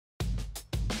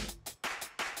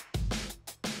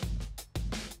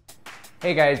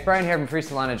Hey guys, Brian here from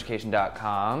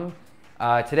FreeSalonEducation.com.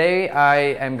 Today I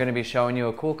am going to be showing you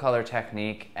a cool color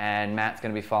technique, and Matt's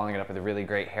going to be following it up with a really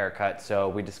great haircut. So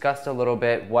we discussed a little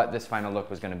bit what this final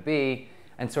look was going to be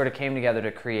and sort of came together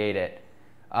to create it.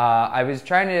 I was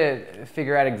trying to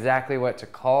figure out exactly what to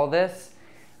call this.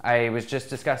 I was just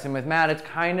discussing with Matt, it's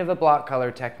kind of a block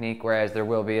color technique, whereas there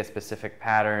will be a specific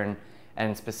pattern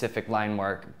and specific line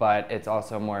work, but it's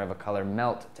also more of a color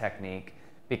melt technique,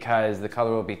 because the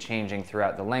color will be changing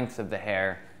throughout the lengths of the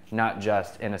hair, not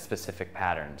just in a specific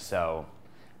pattern. So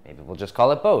maybe we'll just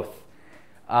call it both.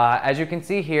 As you can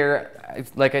see here,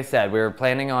 like I said, we were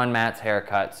planning on Matt's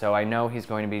haircut, so I know he's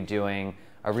going to be doing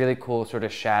a really cool sort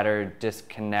of shattered,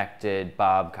 disconnected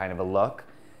bob kind of a look.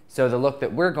 So the look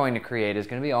that we're going to create is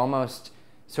going to be almost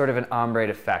sort of an ombre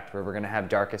effect, where we're going to have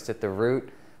darkest at the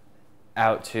root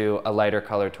out to a lighter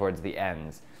color towards the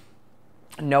ends.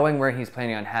 Knowing where he's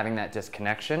planning on having that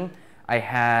disconnection, I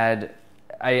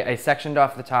sectioned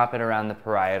off the top and around the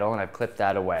parietal, and I've clipped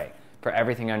that away. For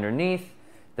everything underneath,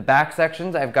 the back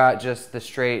sections, I've got just the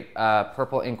straight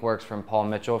purple inkworks from Paul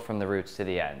Mitchell from the roots to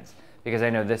the ends, because I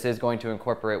know this is going to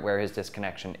incorporate where his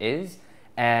disconnection is,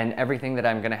 and everything that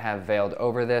I'm going to have veiled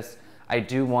over this, I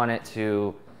do want it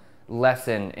to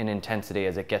lessen in intensity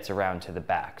as it gets around to the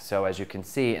back. So as you can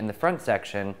see in the front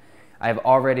section, I've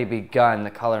already begun the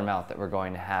color melt that we're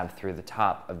going to have through the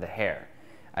top of the hair.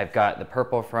 I've got the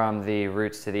purple from the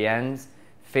roots to the ends,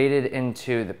 faded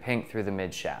into the pink through the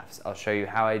mid shafts. I'll show you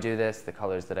how I do this, the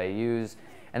colors that I use,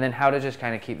 and then how to just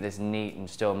kind of keep this neat and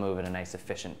still move at a nice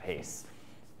efficient pace.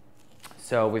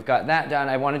 So we've got that done.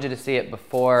 I wanted you to see it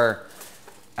before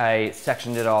I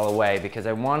sectioned it all away, because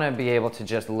I want to be able to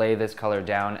just lay this color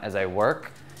down as I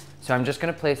work. So I'm just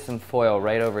going to place some foil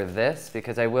right over this,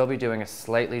 because I will be doing a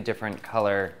slightly different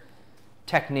color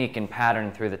technique and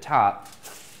pattern through the top.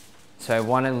 So I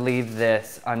want to leave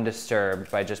this undisturbed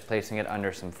by just placing it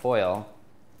under some foil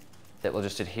that will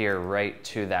just adhere right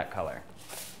to that color.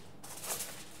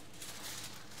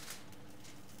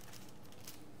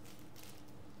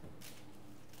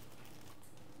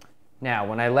 Now,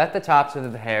 when I let the tops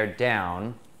of the hair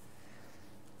down,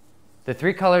 the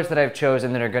three colors that I've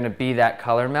chosen that are going to be that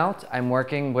color melt, I'm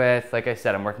working with, like I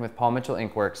said, I'm working with Paul Mitchell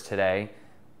Inkworks today.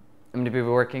 I'm going to be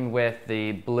working with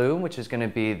the blue, which is going to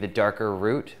be the darker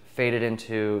root, faded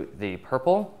into the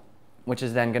purple, which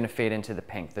is then going to fade into the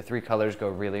pink. The three colors go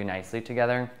really nicely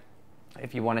together.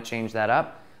 If you want to change that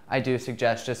up, I do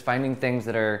suggest just finding things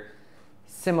that are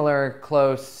similar,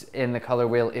 close in the color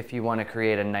wheel if you want to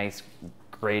create a nice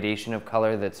gradation of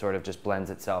color that sort of just blends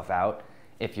itself out.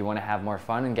 If you want to have more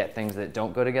fun and get things that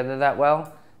don't go together that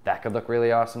well, that could look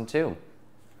really awesome too.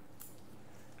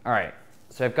 All right,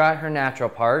 so I've got her natural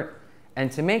part,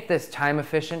 and to make this time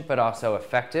efficient but also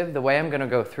effective, the way I'm going to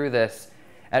go through this,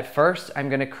 at first I'm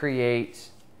going to create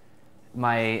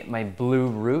my blue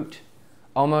root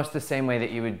almost the same way that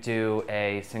you would do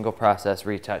a single process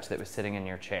retouch that was sitting in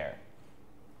your chair.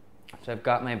 So I've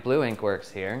got my blue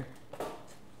inkworks here,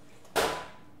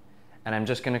 and I'm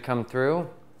just going to come through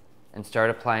and start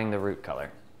applying the root color.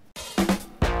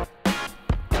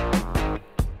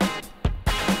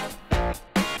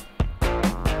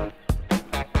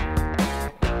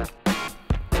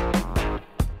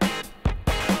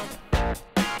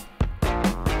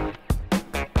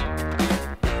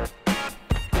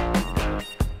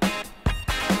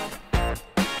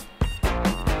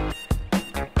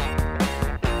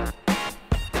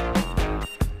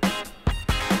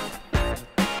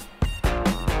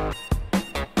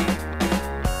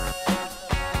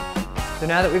 So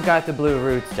now that we've got the blue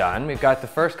roots done, we've got the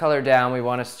first color down, we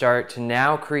want to start to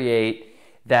now create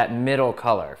that middle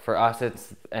color. For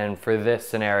us, and for this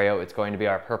scenario, it's going to be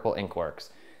our purple inkworks.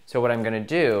 So what I'm going to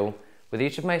do with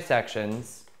each of my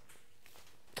sections,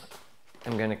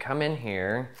 I'm going to come in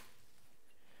here.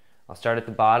 I'll start at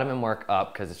the bottom and work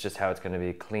up, because it's just how it's going to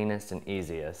be cleanest and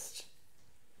easiest.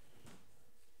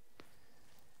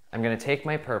 I'm going to take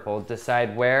my purple,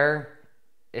 decide where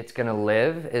it's going to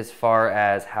live as far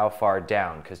as how far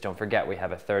down, because don't forget we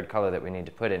have a third color that we need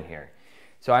to put in here.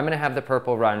 So I'm going to have the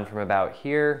purple run from about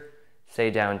here,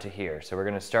 say down to here. So we're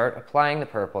going to start applying the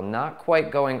purple, not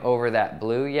quite going over that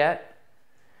blue yet,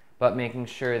 but making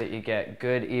sure that you get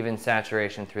good even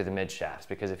saturation through the mid shafts,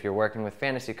 because if you're working with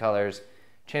fantasy colors,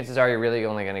 chances are you're really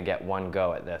only going to get one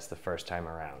go at this the first time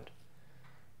around.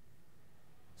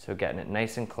 So getting it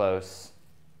nice and close,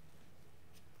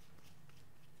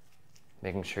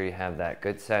 making sure you have that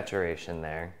good saturation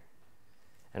there.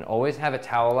 And always have a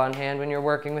towel on hand when you're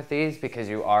working with these, because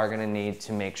you are going to need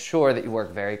to make sure that you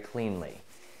work very cleanly.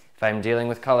 If I'm dealing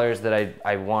with colors that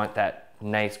I want that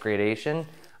nice gradation,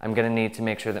 I'm gonna need to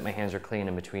make sure that my hands are clean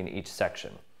in between each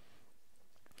section.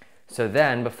 So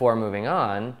then, before moving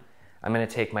on, I'm gonna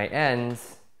take my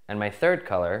ends and my third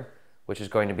color, which is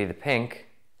going to be the pink,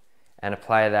 and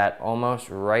apply that almost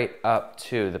right up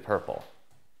to the purple.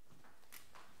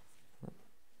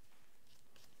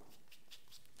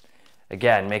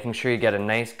 Again, making sure you get a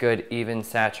nice, good, even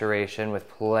saturation with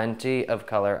plenty of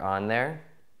color on there.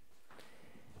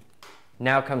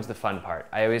 Now comes the fun part.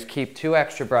 I always keep 2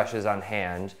 extra brushes on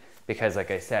hand because, like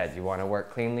I said, you want to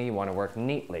work cleanly, you want to work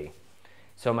neatly.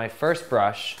 So my first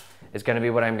brush is going to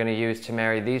be what I'm going to use to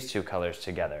marry these 2 colors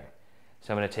together.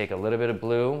 So I'm going to take a little bit of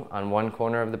blue on one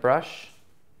corner of the brush,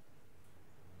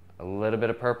 a little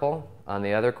bit of purple on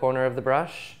the other corner of the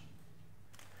brush,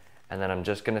 and then I'm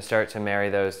just going to start to marry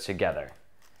those together.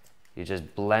 You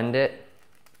just blend it,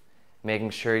 making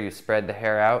sure you spread the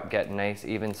hair out, get nice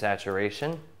even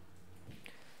saturation.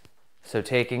 So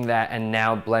taking that and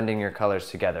now blending your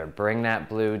colors together. Bring that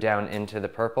blue down into the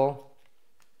purple,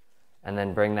 and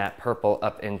then bring that purple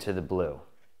up into the blue.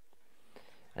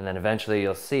 And then eventually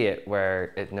you'll see it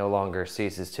where it no longer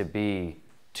ceases to be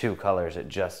 2 colors, it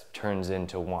just turns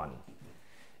into 1.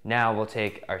 Now we'll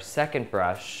take our second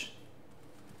brush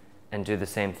and do the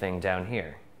same thing down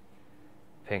here.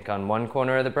 Pink on one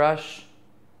corner of the brush,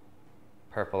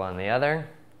 purple on the other,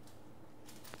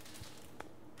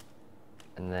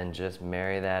 and then just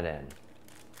marry that in.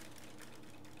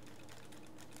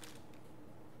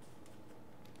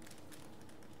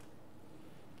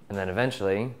 And then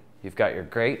eventually, you've got your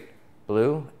great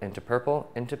blue into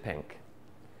purple into pink.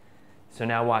 So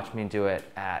now watch me do it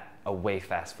at a way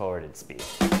fast-forwarded speed.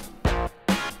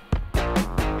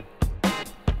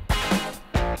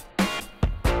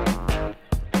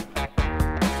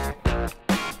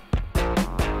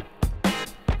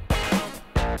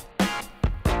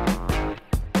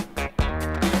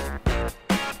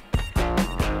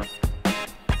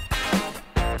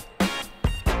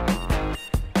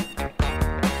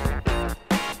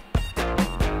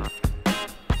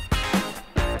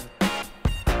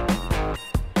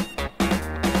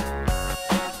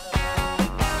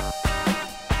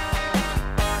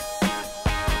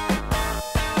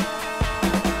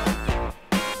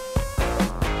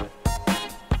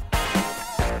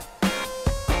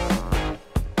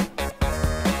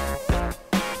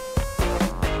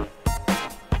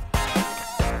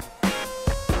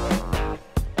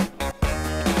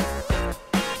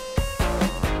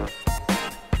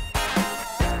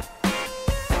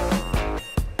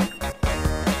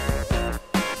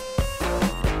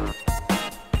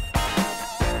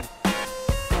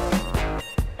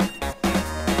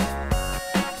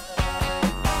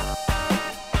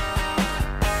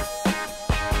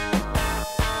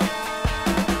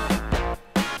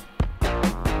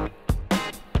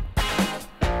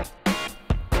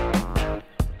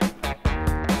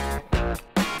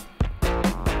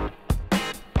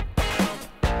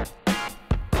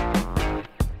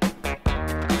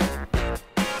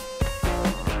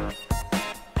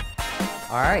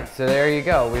 All right, so there you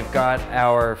go. We've got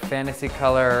our fantasy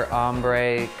color,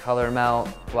 ombre, color melt,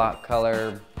 block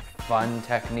color, fun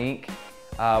technique.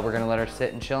 We're gonna let her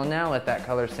sit and chill now, let that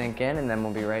color sink in, and then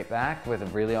we'll be right back with a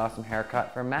really awesome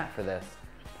haircut from Matt for this.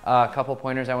 A couple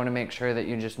pointers I wanna make sure that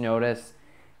you just notice.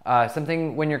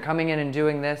 Something when you're coming in and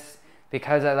doing this,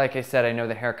 because like I said, I know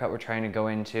the haircut we're trying to go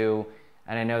into,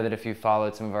 and I know that if you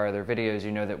followed some of our other videos,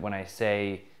 you know that when I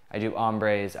say I do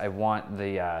ombres, I want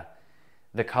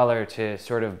the color to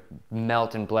sort of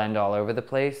melt and blend all over the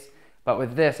place. But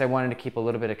with this, I wanted to keep a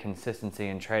little bit of consistency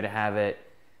and try to have it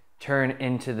turn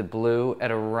into the blue at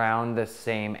around the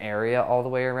same area all the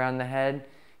way around the head,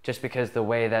 just because the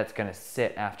way that's gonna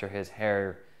sit after his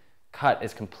hair cut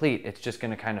is complete, it's just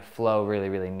gonna kind of flow really,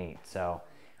 really neat. So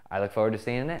I look forward to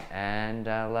seeing it, and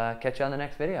I'll catch you on the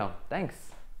next video. Thanks.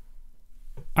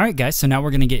 All right, guys, so now we're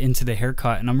going to get into the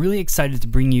haircut, and I'm really excited to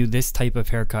bring you this type of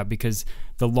haircut because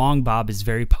the long bob is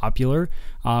very popular,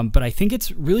 but I think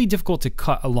it's really difficult to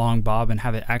cut a long bob and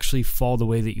have it actually fall the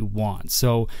way that you want.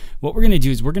 So what we're going to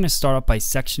do is we're going to start off by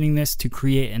sectioning this to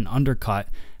create an undercut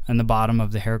on the bottom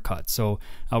of the haircut. So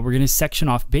we're going to section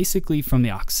off basically from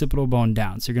the occipital bone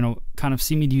down. So you're going to kind of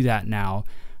see me do that now.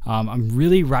 I'm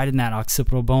really riding that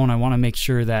occipital bone. I want to make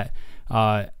sure that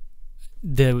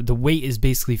the weight is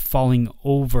basically falling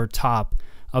over top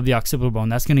of the occipital bone.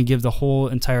 That's going to give the whole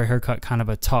entire haircut kind of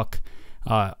a tuck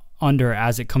under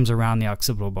as it comes around the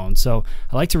occipital bone. So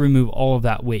I like to remove all of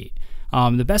that weight.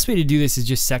 The best way to do this is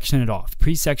just section it off,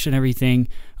 pre-section everything,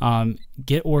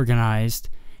 get organized,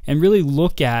 and really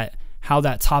look at how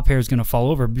that top hair is going to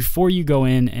fall over before you go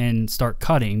in and start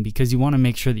cutting, because you want to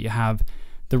make sure that you have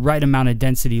the right amount of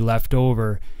density left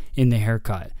over in the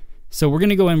haircut. So we're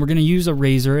gonna go in, we're gonna use a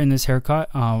razor in this haircut.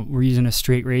 We're using a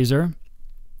straight razor.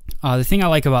 The thing I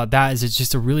like about that is it's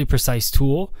just a really precise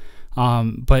tool,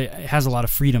 but it has a lot of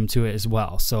freedom to it as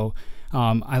well. So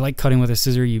I like cutting with a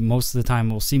scissor. You most of the time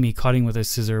will see me cutting with a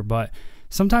scissor, but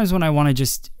sometimes when I want to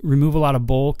just remove a lot of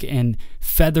bulk and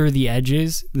feather the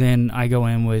edges, then I go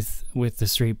in with the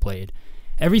straight blade.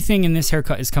 Everything in this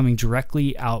haircut is coming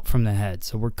directly out from the head.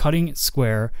 So we're cutting it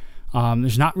square.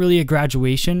 There's not really a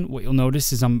graduation. What you'll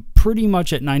notice is I'm pretty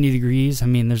much at 90 degrees. I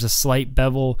mean, there's a slight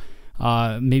bevel,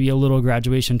 maybe a little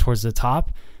graduation towards the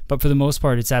top, but for the most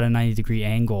part, it's at a 90-degree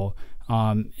angle.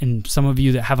 And some of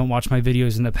you that haven't watched my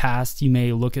videos in the past, you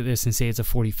may look at this and say it's a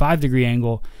 45-degree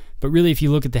angle, but really if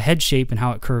you look at the head shape and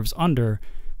how it curves under,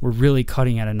 we're really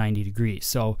cutting at a 90 degrees.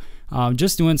 So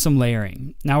just doing some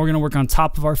layering. Now we're gonna work on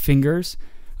top of our fingers.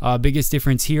 Biggest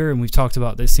difference here, and we've talked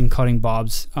about this in cutting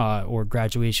bobs or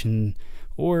graduation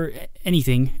or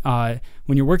anything,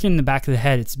 when you're working in the back of the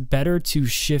head, it's better to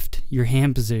shift your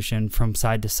hand position from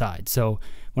side to side. So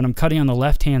when I'm cutting on the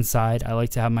left-hand side, I like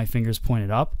to have my fingers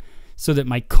pointed up so that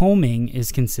my combing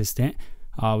is consistent.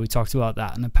 We talked about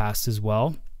that in the past as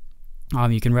well.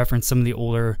 You can reference some of the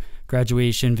older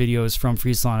graduation videos from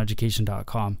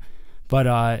freesaloneducation.com.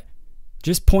 But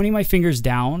just pointing my fingers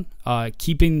down,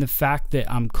 keeping the fact that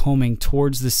I'm combing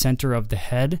towards the center of the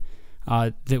head,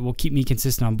 that will keep me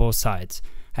consistent on both sides.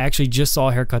 I actually just saw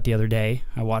a haircut the other day.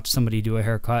 I watched somebody do a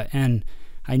haircut, and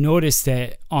I noticed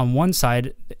that on one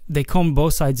side, they combed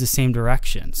both sides the same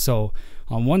direction. So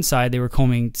on one side, they were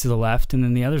combing to the left, and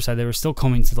then the other side, they were still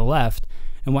combing to the left.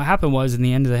 And what happened was, in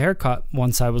the end of the haircut,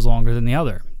 one side was longer than the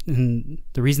other. And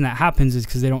the reason that happens is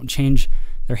because they don't change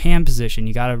their hand position.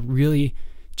 You got to really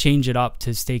change it up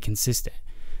to stay consistent.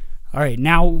 All right,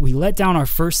 now we let down our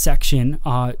first section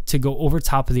to go over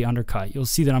top of the undercut. You'll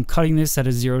see that I'm cutting this at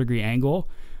a 0-degree angle.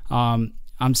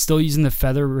 I'm still using the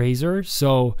feather razor,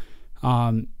 so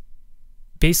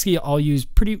basically I'll use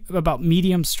about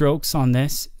medium strokes on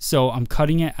this. So I'm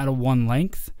cutting it at a 1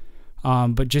 length,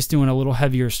 but just doing a little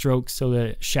heavier stroke so that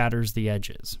it shatters the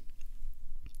edges.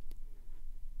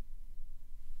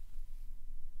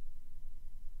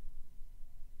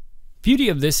 Beauty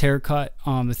of this haircut,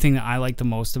 the thing that I like the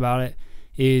most about it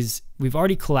is we've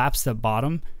already collapsed the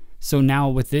bottom. So now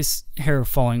with this hair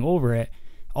falling over it,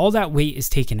 all that weight is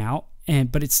taken out,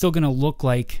 but it's still going to look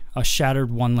like a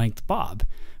shattered 1-length bob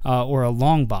or a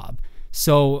long bob.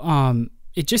 So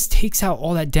it just takes out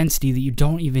all that density that you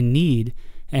don't even need.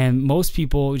 And most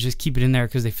people just keep it in there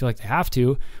because they feel like they have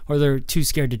to, or they're too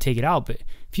scared to take it out. But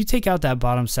if you take out that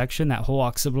bottom section, that whole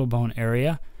occipital bone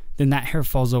area, then that hair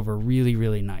falls over really,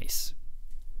 really nice.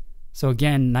 So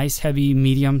again, nice heavy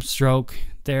medium stroke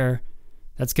there.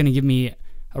 That's going to give me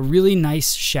a really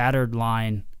nice shattered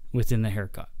line within the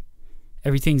haircut.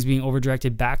 Everything's being over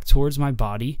directed back towards my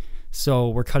body. So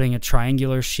we're cutting a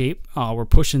triangular shape. We're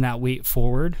pushing that weight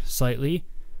forward slightly.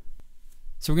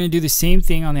 So we're going to do the same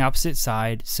thing on the opposite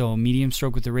side. So medium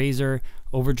stroke with the razor,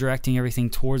 over directing everything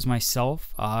towards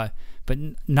myself, but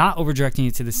not over directing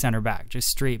it to the center back, just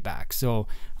straight back. So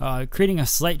creating a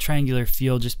slight triangular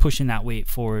feel, just pushing that weight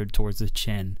forward towards the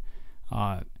chin.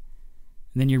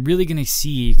 Then you're really going to see,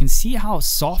 you can see how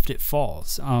soft it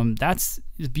falls. That's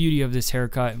the beauty of this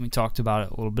haircut, and we talked about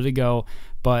it a little bit ago,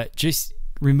 but just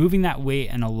removing that weight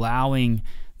and allowing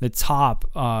the top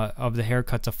of the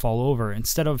haircut to fall over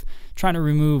instead of trying to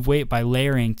remove weight by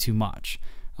layering too much.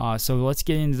 So let's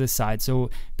get into the side. So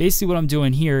basically what I'm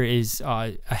doing here is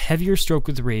a heavier stroke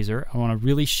with the razor. I want to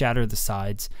really shatter the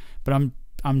sides, but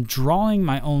I'm drawing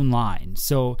my own line.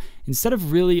 So instead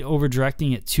of really over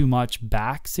directing it too much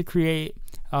back to create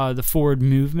the forward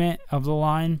movement of the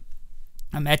line,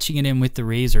 I'm etching it in with the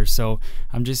razor. So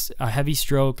I'm just a heavy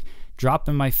stroke,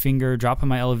 dropping my finger, dropping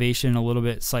my elevation a little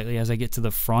bit slightly as I get to the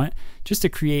front, just to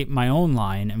create my own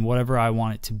line and whatever I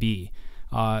want it to be.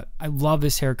 I love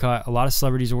this haircut. A lot of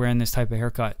celebrities are wearing this type of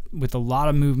haircut with a lot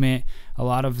of movement, a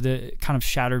lot of the kind of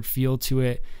shattered feel to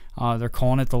it. They're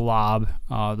calling it the lob,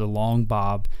 the long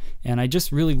bob. And I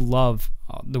just really love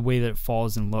the way that it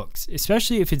falls and looks,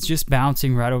 especially if it's just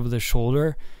bouncing right over the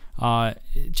shoulder.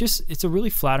 It's a really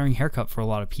flattering haircut for a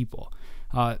lot of people.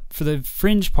 For the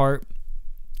fringe part,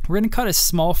 we're going to cut a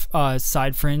small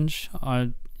side fringe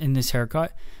in this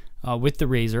haircut with the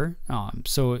razor.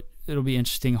 So it'll be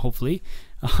interesting, hopefully.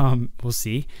 We'll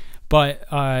see. But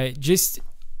just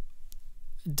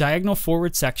diagonal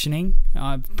forward sectioning,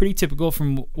 pretty typical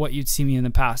from what you'd see me in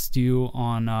the past do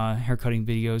on haircutting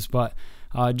videos, but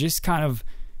just kind of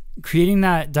creating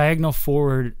that diagonal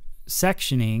forward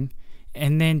sectioning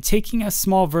and then taking a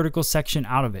small vertical section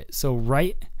out of it. So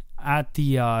right at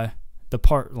the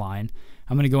part line,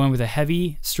 I'm going to go in with a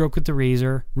heavy stroke with the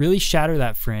razor, really shatter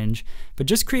that fringe, but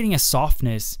just creating a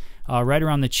softness right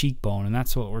around the cheekbone, and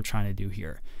that's what we're trying to do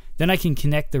here. Then I can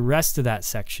connect the rest of that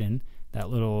section, that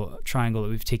little triangle that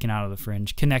we've taken out of the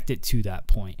fringe, connect it to that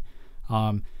point.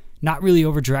 Not really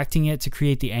over directing it to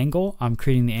create the angle. I'm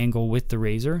creating the angle with the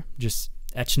razor, just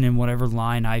etching in whatever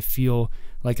line I feel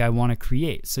like I want to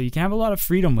create. So you can have a lot of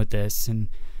freedom with this, and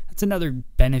that's another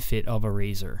benefit of a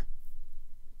razor.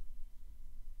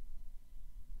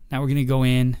 Now we're going to go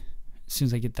in, as soon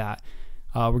as I get that,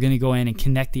 we're going to go in and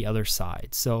connect the other side.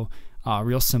 So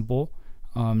real simple,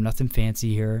 nothing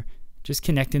fancy here, just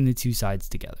connecting the two sides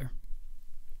together.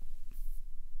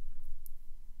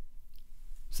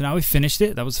 So now we finished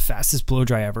it. That was the fastest blow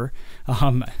dry ever.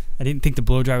 I didn't think the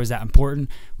blow dry was that important.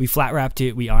 We flat wrapped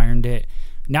it, we ironed it.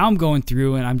 Now I'm going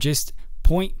through and I'm just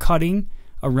point cutting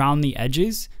around the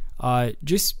edges,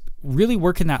 just really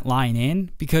working that line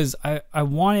in, because I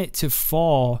want it to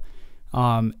fall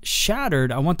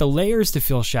shattered. I want the layers to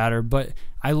feel shattered, but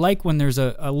I like when there's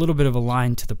a little bit of a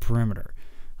line to the perimeter.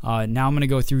 Now I'm going to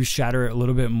go through, shatter it a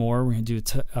little bit more. We're going to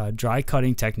do a dry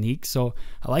cutting technique. So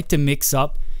I like to mix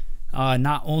up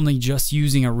not only just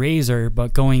using a razor,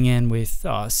 but going in with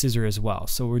scissor as well.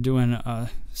 So we're doing a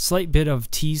slight bit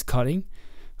of tease cutting,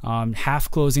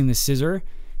 half closing the scissor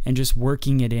and just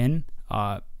working it in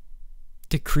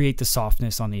to create the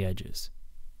softness on the edges.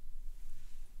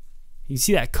 You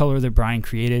see that color that Brian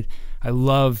created. I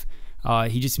love,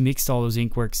 he just mixed all those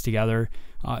ink works together.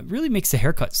 It really makes the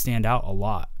haircut stand out a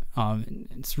lot.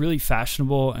 It's really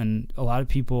fashionable, and a lot of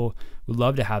people would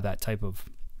love to have that type of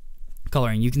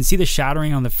coloring. You can see the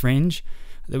shattering on the fringe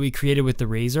that we created with the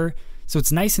razor. So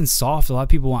it's nice and soft. A lot of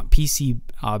people want PC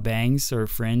bangs or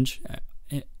fringe,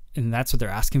 and that's what they're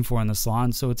asking for in the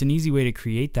salon. So it's an easy way to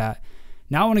create that.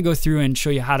 Now I want to go through and show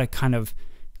you how to kind of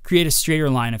create a straighter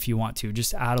line if you want to.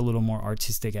 Just add a little more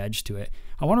artistic edge to it.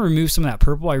 I want to remove some of that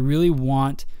purple. I really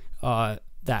want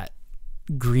that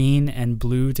green and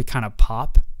blue to kind of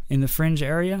pop in the fringe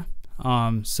area.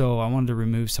 So I wanted to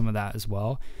remove some of that as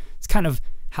well. It's kind of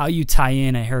how you tie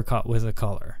in a haircut with a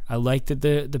color. I like that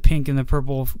the pink and the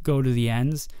purple go to the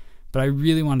ends, but I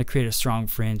really wanted to create a strong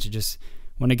fringe. It just,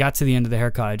 when I got to the end of the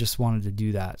haircut, I just wanted to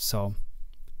do that. So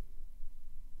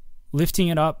lifting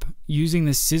it up, using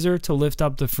the scissor to lift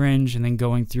up the fringe, and then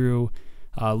going through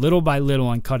little by little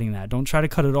and cutting that. Don't try to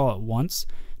cut it all at once.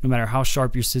 No matter how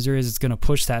sharp your scissor is, it's going to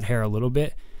push that hair a little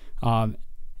bit. And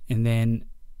then,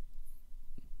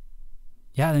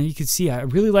 yeah, then you can see, I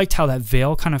really liked how that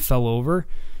veil kind of fell over.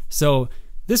 So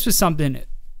this was something,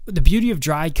 the beauty of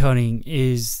dry cutting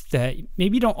is that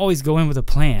maybe you don't always go in with a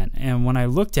plan. And when I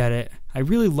looked at it, I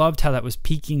really loved how that was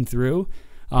peeking through,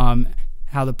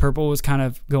 how the purple was kind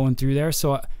of going through there.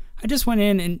 So I just went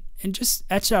in and just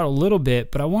etched out a little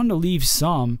bit, but I wanted to leave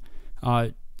some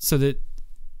so that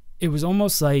it was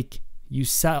almost like you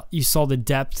saw the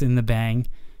depth in the bang,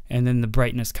 and then the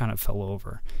brightness kind of fell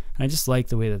over. And I just liked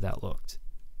the way that that looked.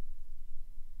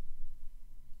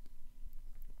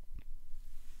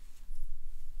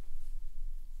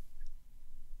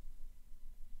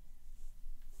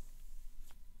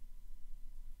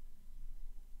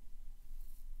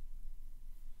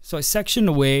 So I sectioned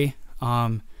away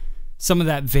some of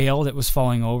that veil that was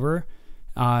falling over,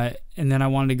 and then I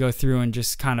wanted to go through and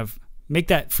just kind of make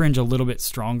that fringe a little bit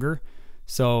stronger.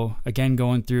 So again,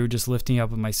 going through, just lifting up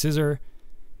with my scissor,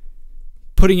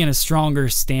 putting in a stronger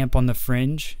stamp on the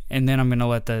fringe, and then I'm going to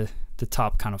let the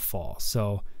top kind of fall.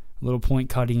 So a little point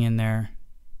cutting in there.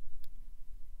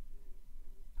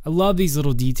 I love these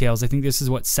little details. I think this is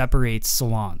what separates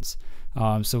salons.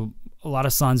 So a lot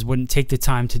of salons wouldn't take the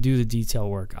time to do the detail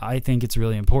work. I think it's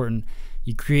really important.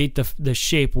 You create the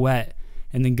shape wet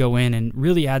and then go in and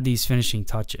really add these finishing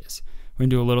touches. We're gonna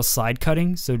do a little slide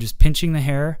cutting, so just pinching the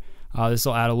hair. This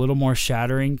will add a little more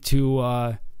shattering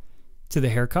to the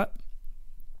haircut.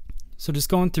 So just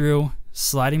going through,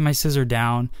 sliding my scissor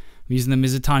down. I'm using the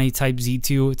Mizutani Type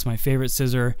Z2. It's my favorite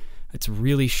scissor. It's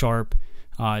really sharp.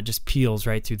 It just peels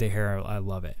right through the hair. I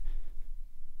love it.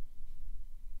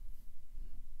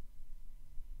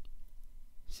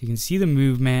 So you can see the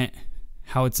movement,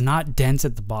 how it's not dense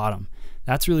at the bottom.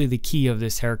 That's really the key of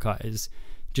this haircut, is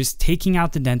just taking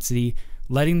out the density,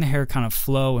 letting the hair kind of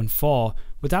flow and fall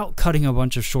without cutting a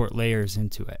bunch of short layers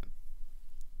into it.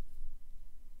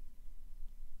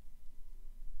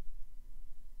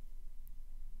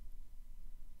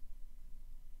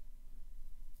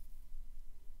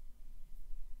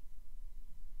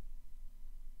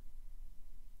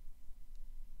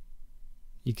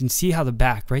 You can see how the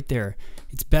back right there,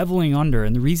 it's beveling under,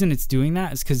 and the reason it's doing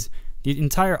that is because the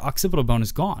entire occipital bone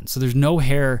is gone, so there's no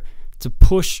hair to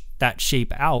push that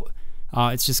shape out.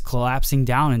 it's just collapsing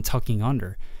down and tucking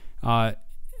under.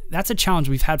 That's a challenge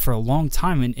we've had for a long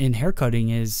time in haircutting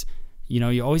is,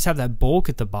 you always have that bulk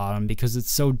at the bottom because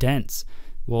it's so dense.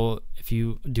 Well, if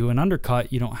you do an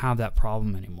undercut, you don't have that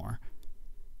problem anymore.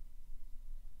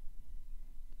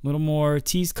 A little more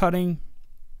tease cutting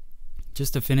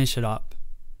just to finish it up.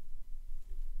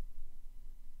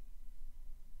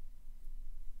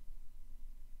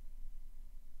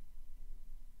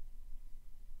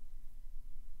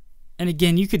 And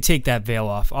again, you could take that veil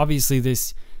off. Obviously,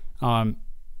 this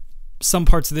some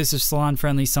parts of this are salon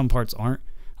friendly, some parts aren't.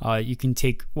 You can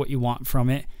take what you want from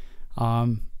it,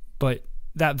 but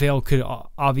that veil could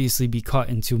obviously be cut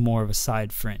into more of a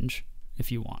side fringe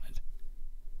if you wanted.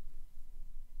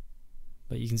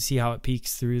 But you can see how it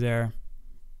peeks through there.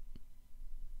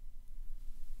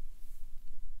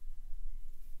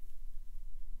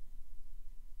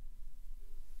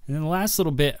 And then the last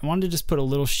little bit, I wanted to just put a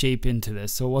little shape into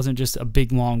this so it wasn't just a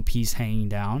big long piece hanging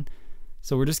down.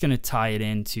 So we're just going to tie it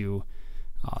into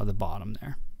the bottom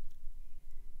there.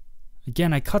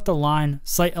 Again, I cut the line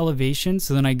slight elevation,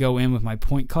 so then I go in with my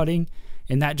point cutting,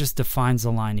 and that just defines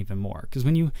the line even more. Because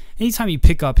anytime you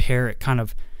pick up hair, it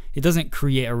doesn't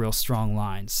create a real strong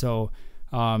line. So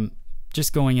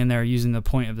just going in there using the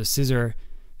point of the scissor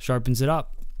sharpens it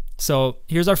up. So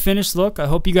here's our finished look. I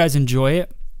hope you guys enjoy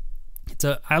it.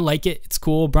 I like it. It's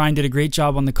cool. Brian did a great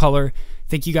job on the color.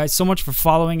 Thank you guys so much for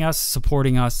following us,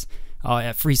 supporting us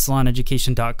at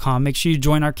freesaloneducation.com. Make sure you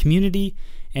join our community,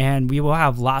 and we will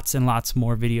have lots and lots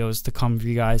more videos to come for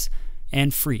you guys,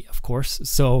 and free, of course.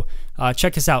 So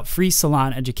check us out,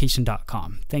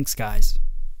 freesaloneducation.com. Thanks, guys.